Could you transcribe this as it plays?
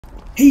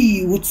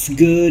Hey, what's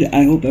good?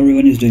 I hope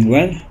everyone is doing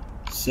well.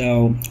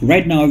 So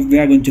right now we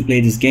are going to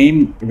play this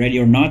game, Ready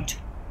or Not,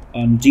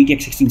 on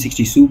GTX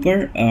 1660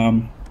 Super,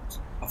 a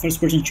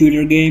first-person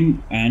shooter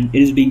game, and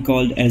it is being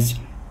called as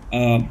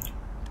a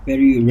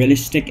very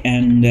realistic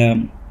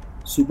and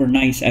super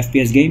nice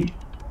FPS game.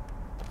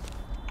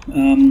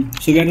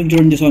 So we are going to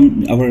run this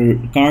on our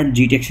card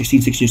GTX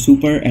 1660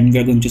 Super, and we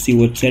are going to see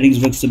what settings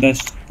works the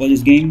best for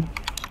this game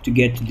to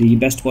get the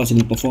best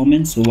possible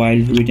performance while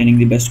retaining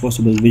the best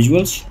possible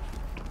visuals.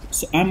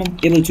 So I'm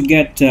able to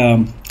get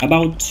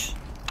about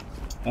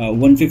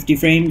 150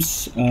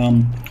 frames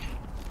in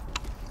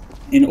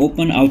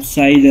open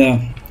outside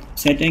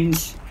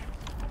settings,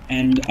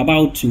 and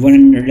about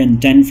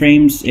 110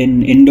 frames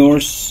in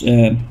indoors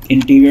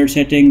interior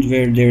settings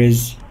where there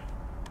is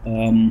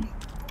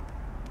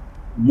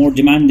more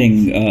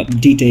demanding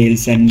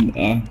details and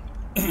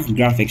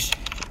graphics.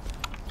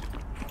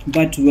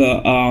 But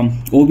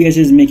OBS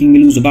is making me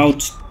lose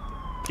about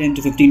 10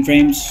 to 15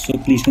 frames, so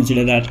please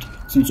consider that,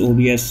 since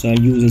OBS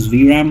uses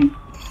VRAM.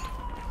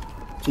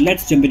 So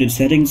let's jump into the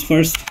settings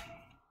first,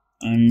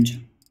 and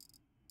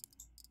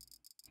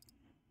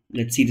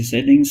let's see the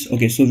settings.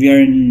 Okay, so we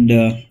are in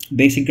the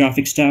basic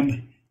graphics tab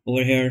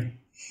over here.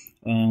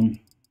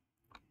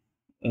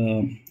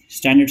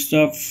 Standard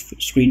stuff,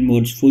 screen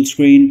modes, full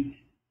screen,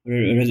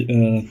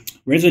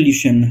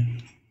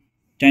 resolution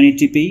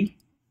 1080p,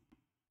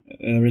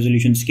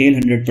 resolution scale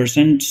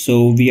 100%,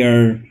 so we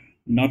are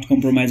not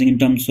compromising in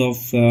terms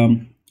of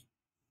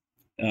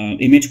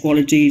image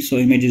quality. So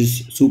image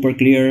is super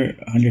clear,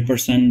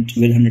 100%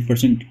 with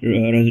 100%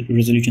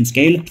 resolution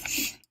scale,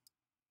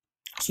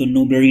 so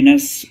no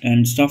blurriness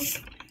and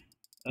stuff.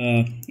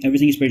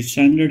 Everything is pretty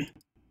standard.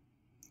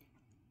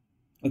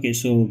 Okay,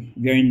 so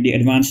we are in the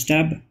advanced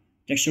tab.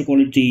 Texture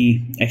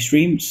quality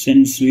extreme,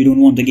 since we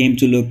don't want the game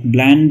to look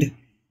bland,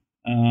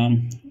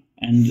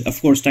 and of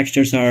course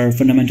textures are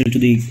fundamental to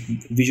the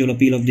visual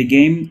appeal of the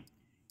game,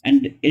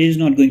 and it is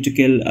not going to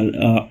kill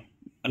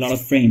a lot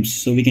of frames,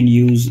 so we can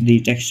use the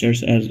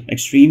textures as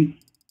extreme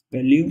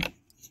value.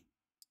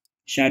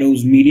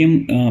 Shadows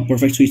medium,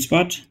 perfect sweet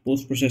spot.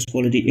 Post-process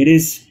quality,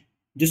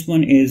 this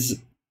one is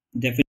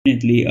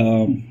definitely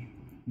a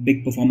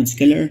big performance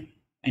killer,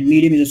 and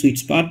medium is a sweet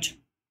spot.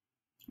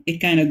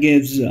 It kind of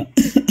gives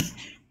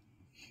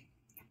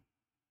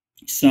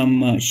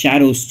some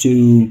shadows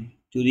to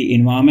the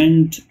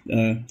environment,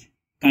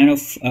 kind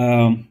of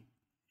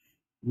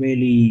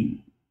really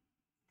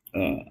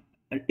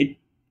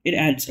it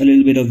adds a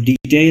little bit of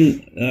detail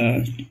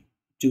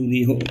to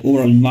the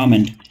overall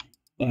environment.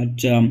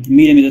 But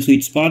medium is a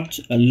sweet spot.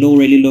 Low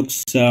really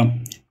looks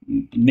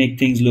make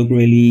things look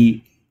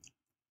really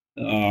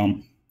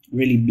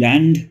really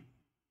bland.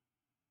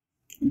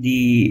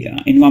 The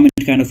environment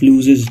kind of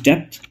loses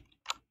depth,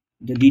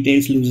 the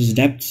details loses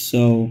depth,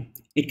 so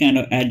it kind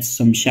of adds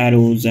some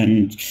shadows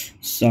and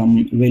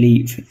some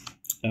really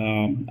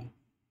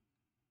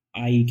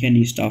eye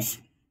candy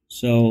stuff.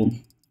 So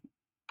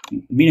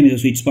medium is a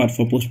sweet spot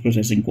for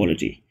post-processing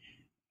quality.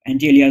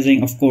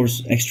 Anti-aliasing, of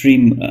course,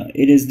 extreme.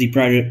 It is the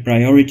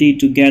priority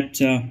to get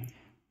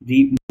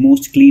the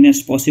most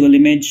cleanest possible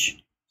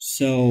image,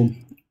 so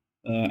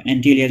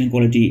anti-aliasing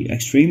quality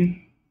extreme.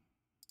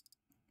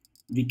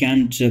 We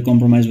can't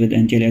compromise with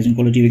anti-aliasing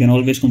quality. We can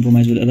always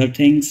compromise with other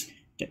things,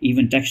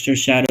 even texture,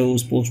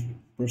 shadows,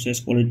 post-process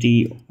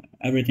quality,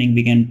 everything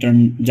we can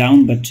turn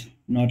down, but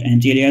not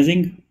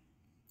anti-aliasing.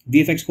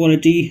 VFX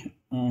quality,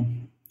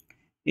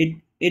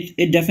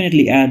 it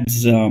definitely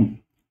adds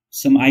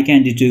some eye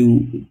candy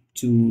to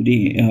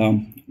the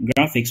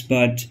graphics,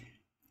 but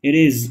it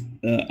is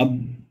a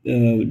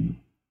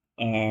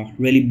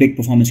really big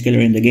performance killer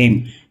in the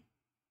game.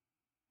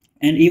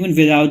 And even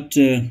without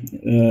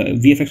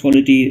VFX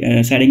quality,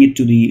 setting it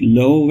to the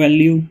low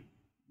value,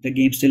 the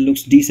game still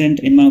looks decent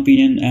in my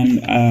opinion,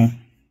 and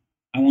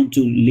I want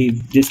to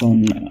leave this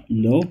on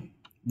low.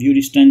 View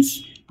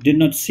distance, did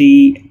not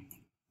see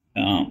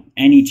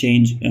any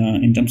change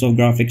in terms of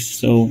graphics,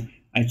 so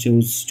I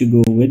chose to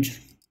go with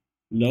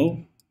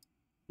low.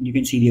 You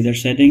can see the other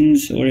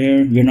settings over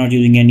here. We're not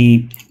using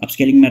any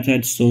upscaling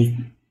methods, so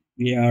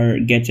we are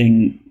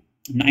getting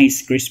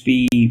nice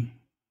crispy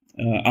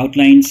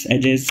outlines,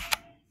 edges.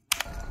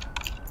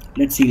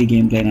 Let's see the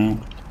gameplay now.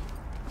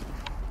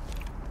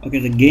 Okay,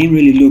 the game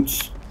really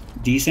looks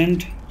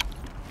decent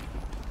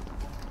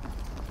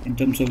in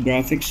terms of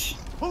graphics.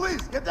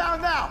 Police, get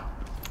down now!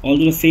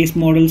 Although the face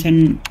models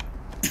and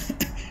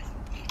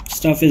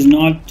stuff is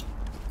not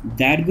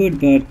that good,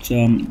 but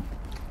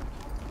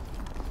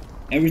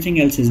everything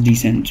else is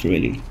decent,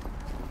 really.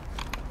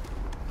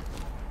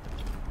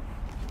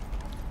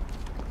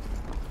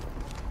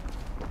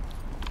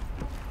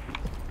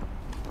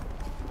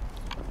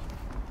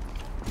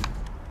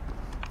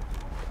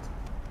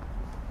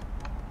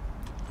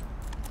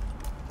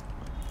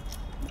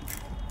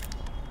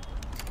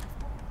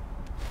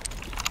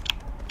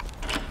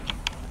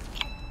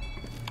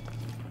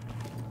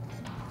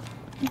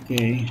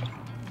 Okay,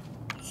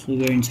 so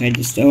we're inside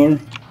the store.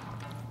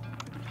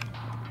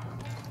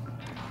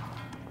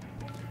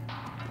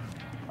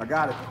 I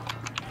got it.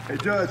 Hey,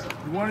 Judge,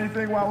 you want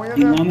anything while we're in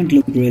The there? environment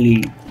looked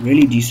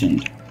really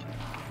decent.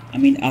 I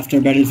mean,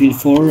 after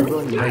Battlefield 4,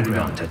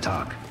 to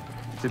talk.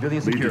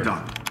 Civilian security.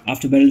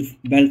 after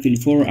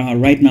Battlefield 4,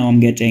 right now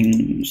I'm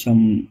getting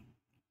some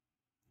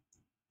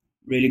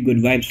really good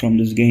vibes from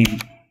this game.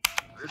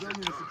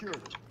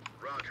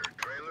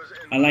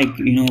 I like,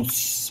 you know,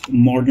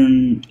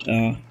 modern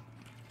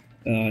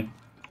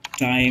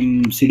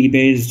time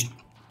city-based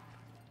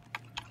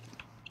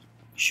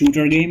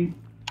shooter game,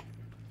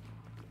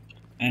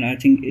 and I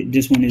think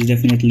this one is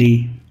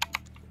definitely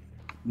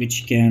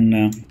which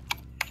can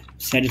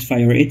satisfy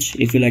your itch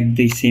if you like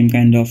the same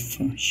kind of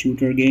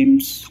shooter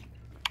games.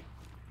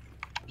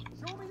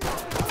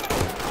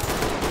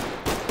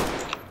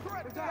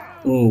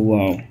 Oh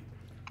wow.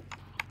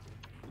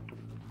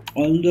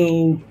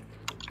 Although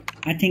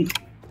I think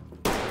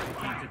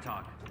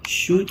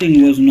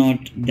shooting was not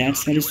that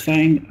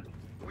satisfying.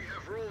 We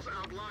have rules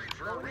outlined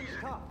for a reason.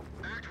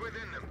 Act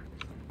within them.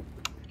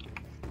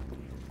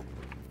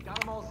 Got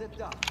them all zipped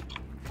up.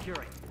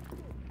 Securing.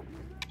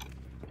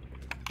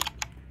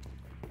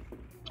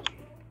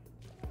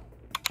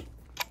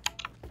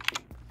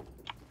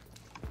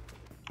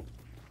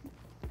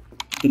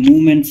 The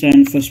movements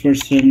and first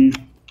person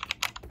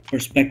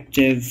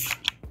perspective,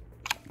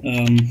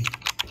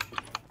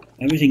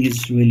 everything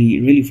is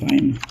really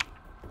fine.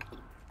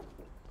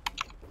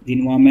 The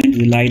environment,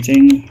 the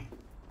lighting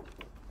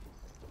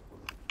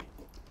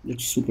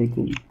looks super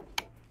cool.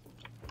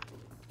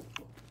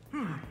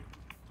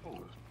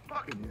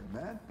 Fucking here,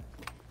 man.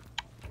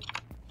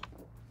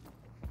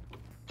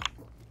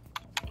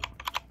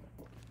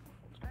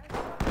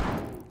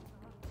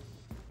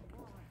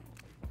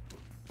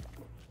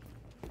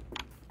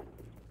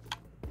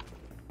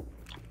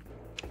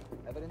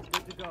 Evidence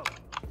good to go.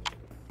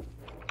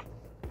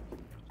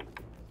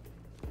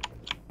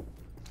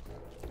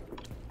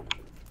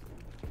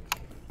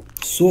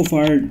 So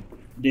far,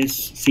 this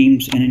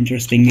seems an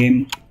interesting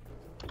game.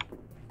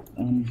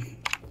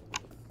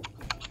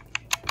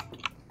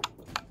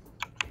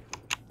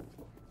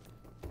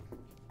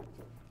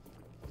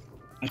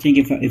 I think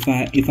if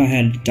I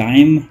had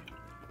time,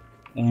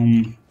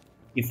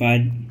 if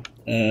I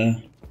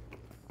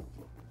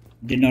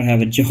did not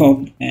have a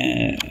job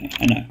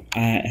and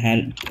I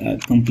had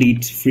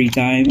complete free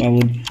time, I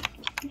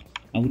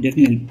would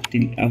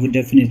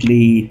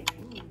definitely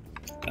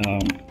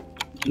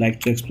like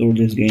to explore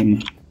this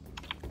game.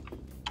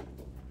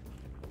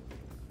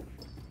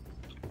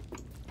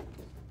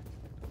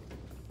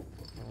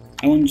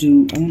 I want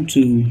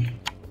to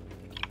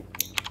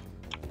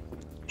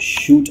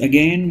shoot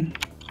again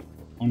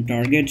on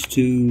target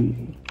to,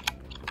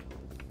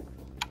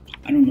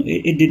 I don't know,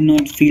 it did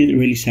not feel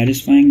really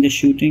satisfying, the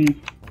shooting.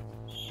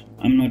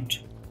 I'm not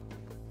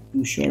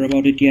too sure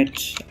about it yet.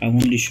 I've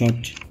only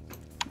shot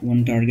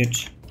one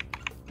target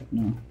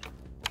now.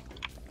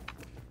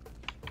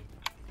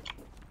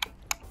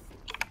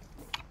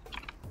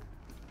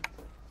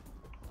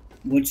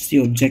 What's the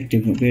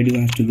objective? Where do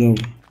I have to go?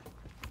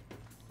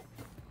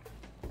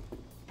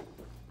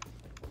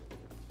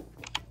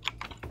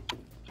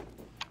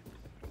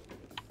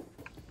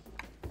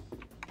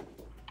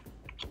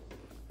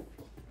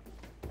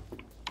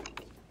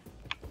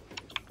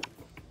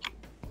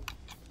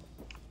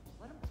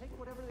 Let them take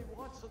whatever they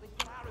want so they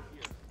get out of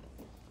here.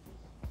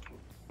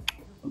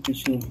 Okay,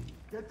 so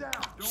Get down.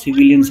 Don't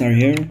civilians are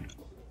here.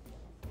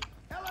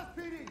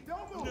 LSPD,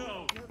 don't move.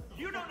 No,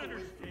 you don't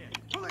understand.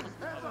 Police,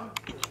 hands up.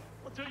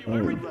 I'll tell you Oh.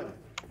 everything. Ready.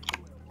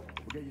 We'll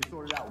get you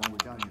sorted out when we're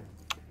done here.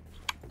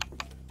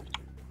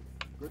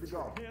 Good to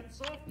go.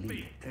 Hands off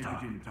me. Take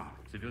Virginia top.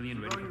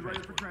 Civilian ready for Ready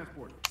for transport.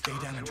 transport. Stay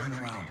down and turn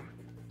around.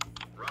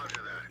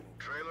 Roger that.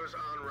 Trailers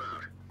en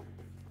route.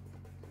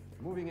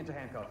 Moving into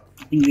handcuff.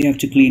 I think we have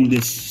to clean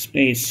this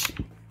space.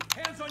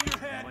 Hands on your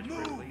head. Much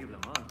better leave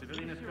them, huh?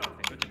 Civilian is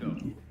dropping. Good to go.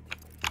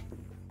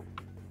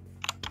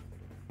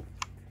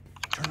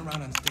 Turn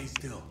around and stay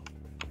still.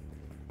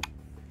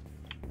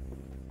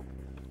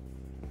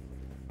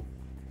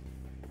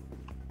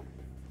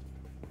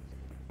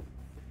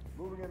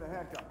 Moving into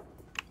handcuff.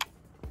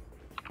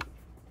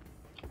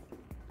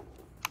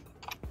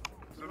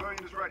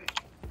 Civilian is ready.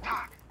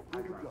 Talk.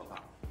 Good to go.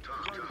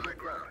 Talk to high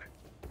ground.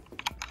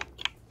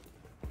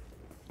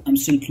 I'm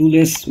still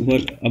clueless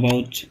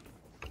about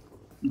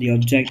the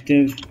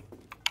objective.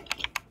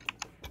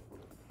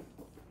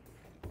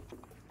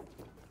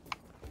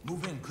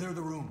 Move in, clear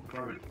the room.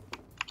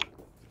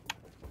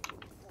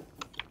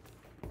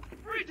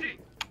 Breaching.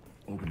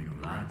 Opening a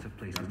Lots of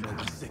places to Number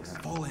hide. 6,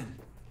 fall in.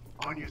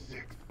 On your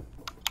six.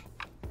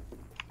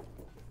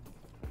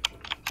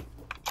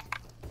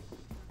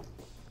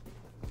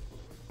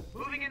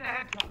 Moving into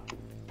handcuff.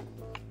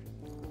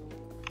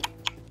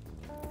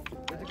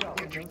 Good to go.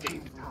 Get your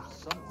team to top.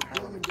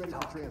 Civilian ready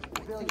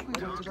for transport.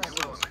 Talk to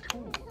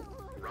solid.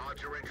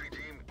 Roger, entry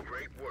team.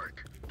 Great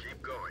work.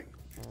 Keep going.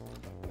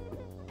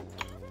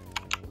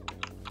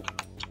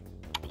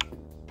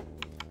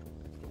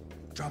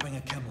 Dropping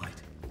a chem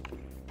light.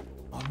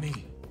 On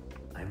me.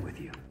 I'm with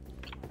you.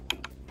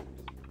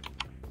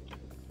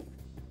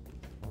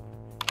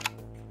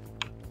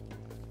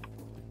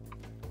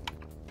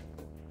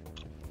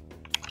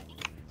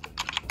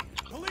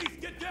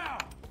 down!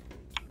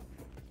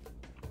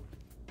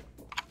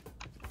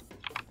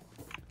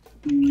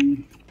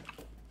 Mm.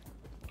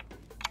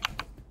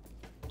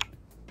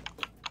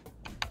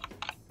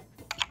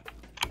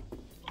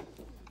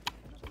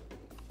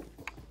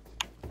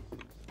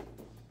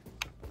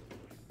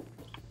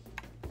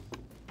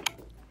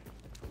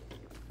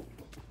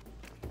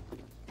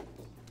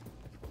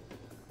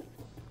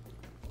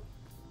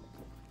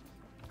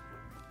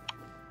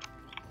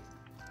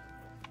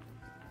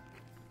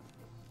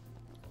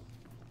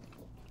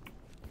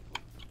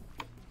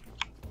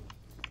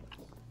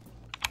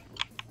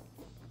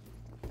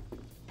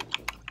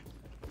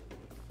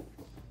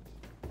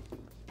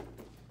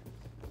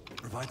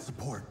 Provide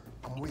support.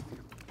 I'm with you.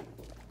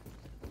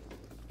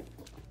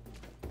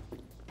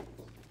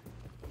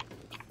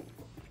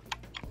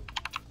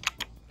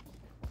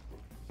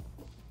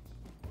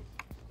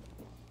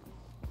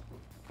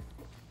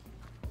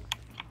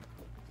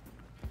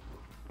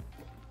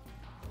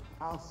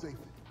 I'll safe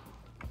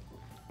it.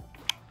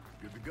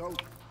 Good to go.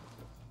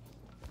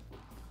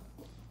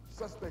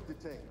 Suspect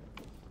detained.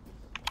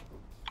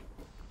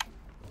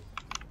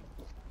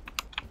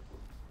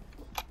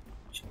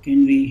 So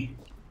can we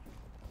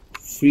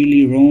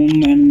freely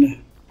roam and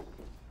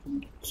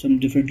some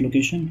different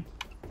location?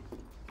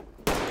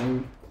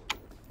 Or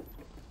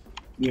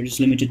we are just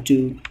limited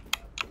to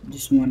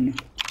this one?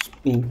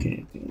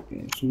 Okay.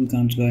 So we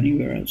can't go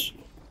anywhere else.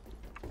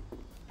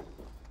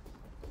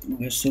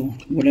 Okay, so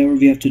whatever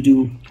we have to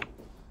do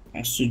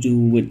has to do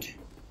with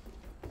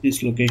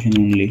this location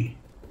only.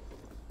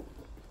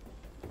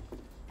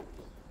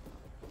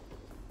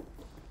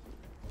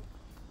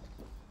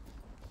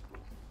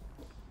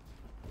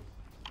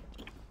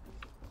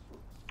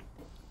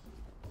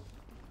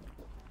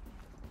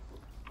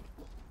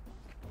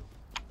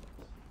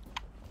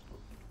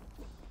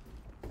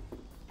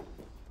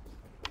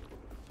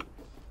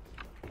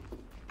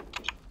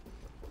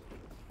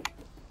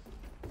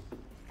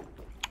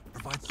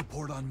 Provide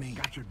support on me.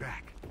 Got your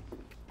back.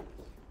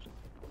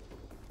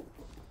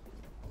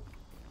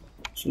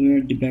 So we're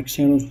at the back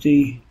side of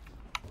the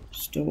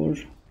store.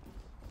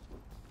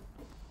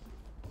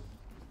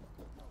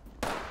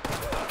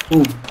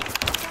 Oh,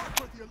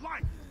 Start with your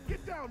life.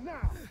 Get down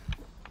now.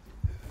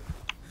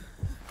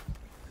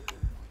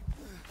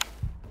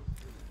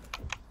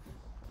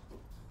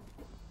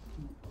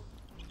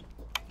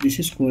 this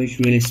is quite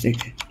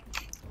realistic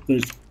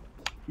because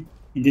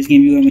in this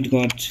game you haven't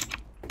got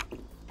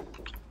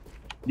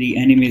the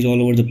enemies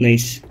all over the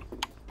place.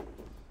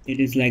 It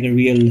is like a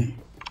real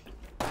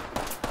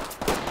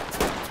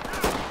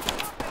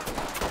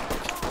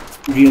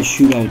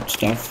shootout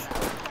stuff.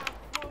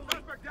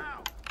 Suspect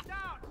down.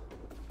 Down.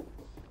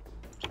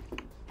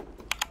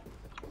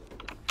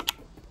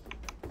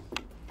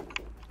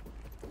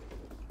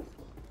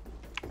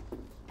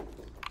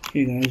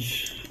 Okay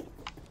guys,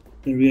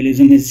 the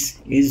realism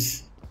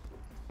is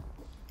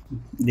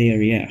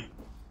there, yeah.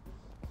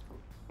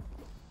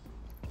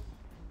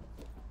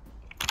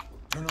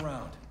 Turn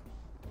around.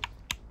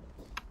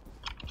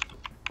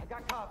 I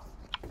got cops.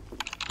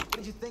 What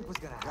did you think was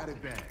gonna Got happen?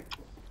 it back.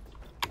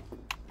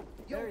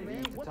 There you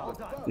need to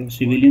talk. The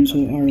civilians are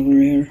over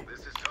here.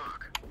 This is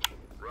talk.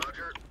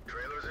 Roger.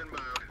 Trailers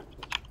inbound.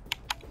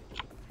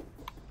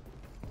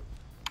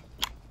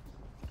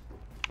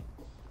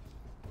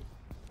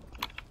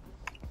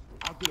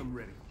 I'll get them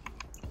ready.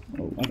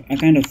 Oh, I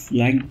kind of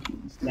like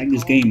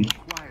this game.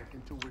 Quiet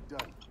until we're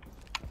done.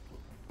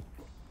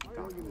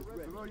 Civilian is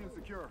ready. Civilian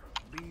secure.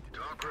 Lead.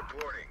 Talk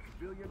reporting.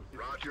 Civilian is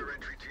Roger,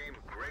 entry team.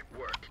 Great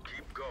work.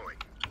 Keep going.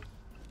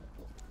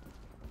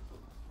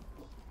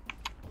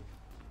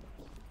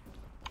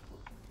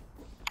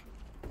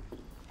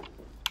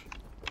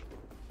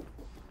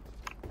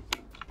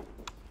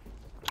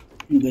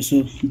 Okay,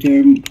 so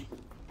there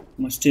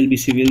must still be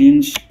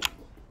civilians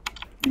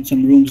in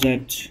some rooms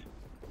that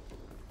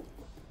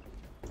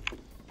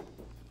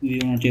we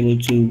are not able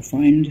to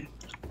find.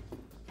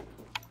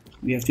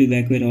 We have to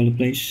evacuate all the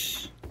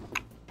place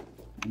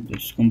and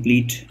just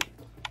complete.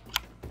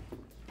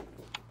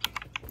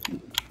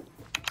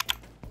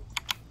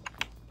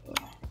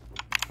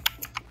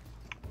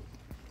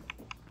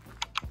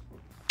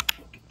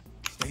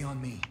 Stay on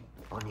me.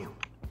 On you.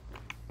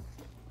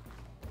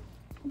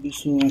 Okay,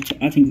 so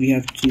I think we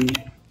have to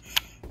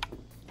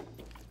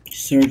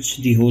search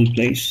the whole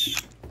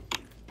place,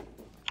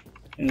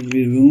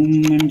 every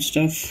room and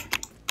stuff.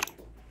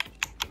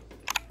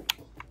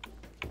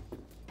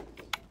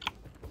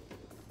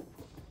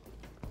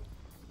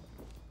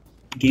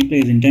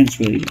 Gameplay is intense,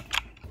 really.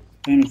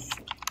 Kind of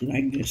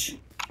like this.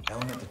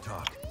 Element to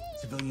talk.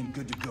 Civilian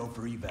good to go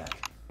for evac.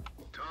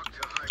 Talk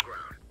to high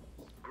ground.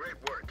 Great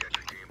work,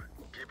 entry team.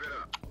 Keep it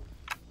up.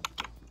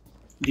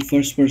 The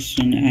first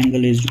person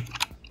angle is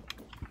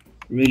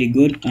really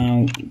good.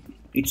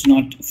 It's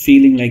not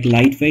feeling like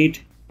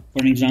lightweight. For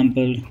an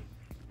example,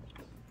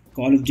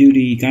 Call of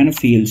Duty kind of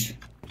feels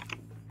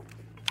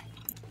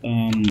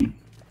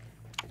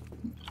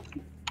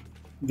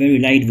very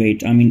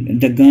lightweight. I mean,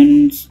 the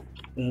guns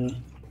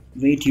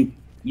weight,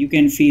 you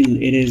can feel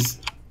it is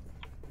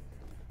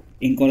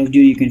in Call of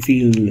Duty you can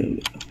feel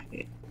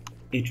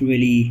it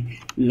really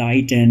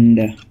light, and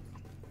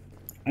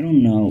I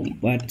don't know,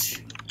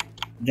 but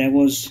that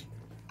was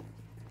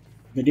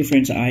the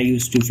difference I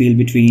used to feel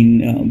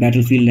between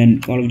Battlefield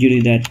and Call of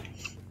Duty, that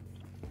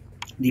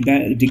the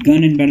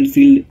gun in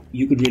Battlefield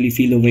you could really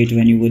feel the weight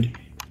when you would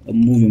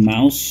move your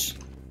mouse,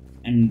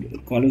 and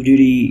with Call of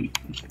Duty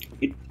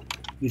it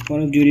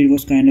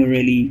was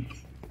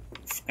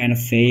kind of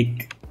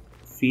fake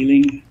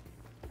feeling,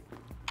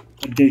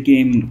 but the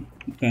game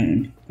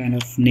kind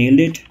of nailed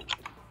it.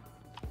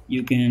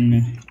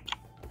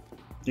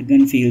 The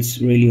gun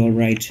feels really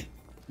alright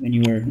when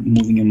you are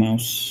moving your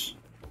mouse.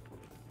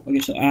 Okay,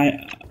 so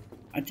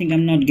I think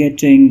I'm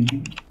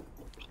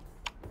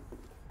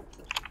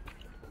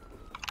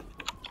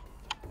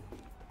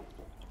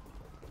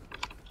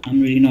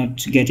really not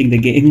getting the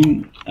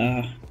game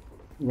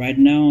right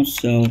now,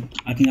 so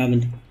I think I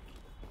will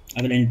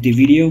end the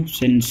video,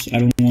 since I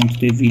don't want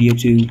the video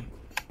to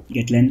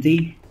get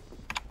lengthy.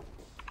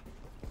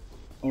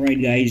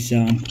 Alright guys,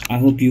 I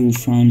hope you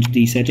found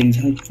the settings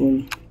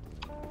helpful.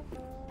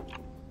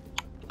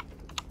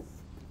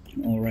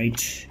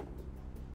 Alright.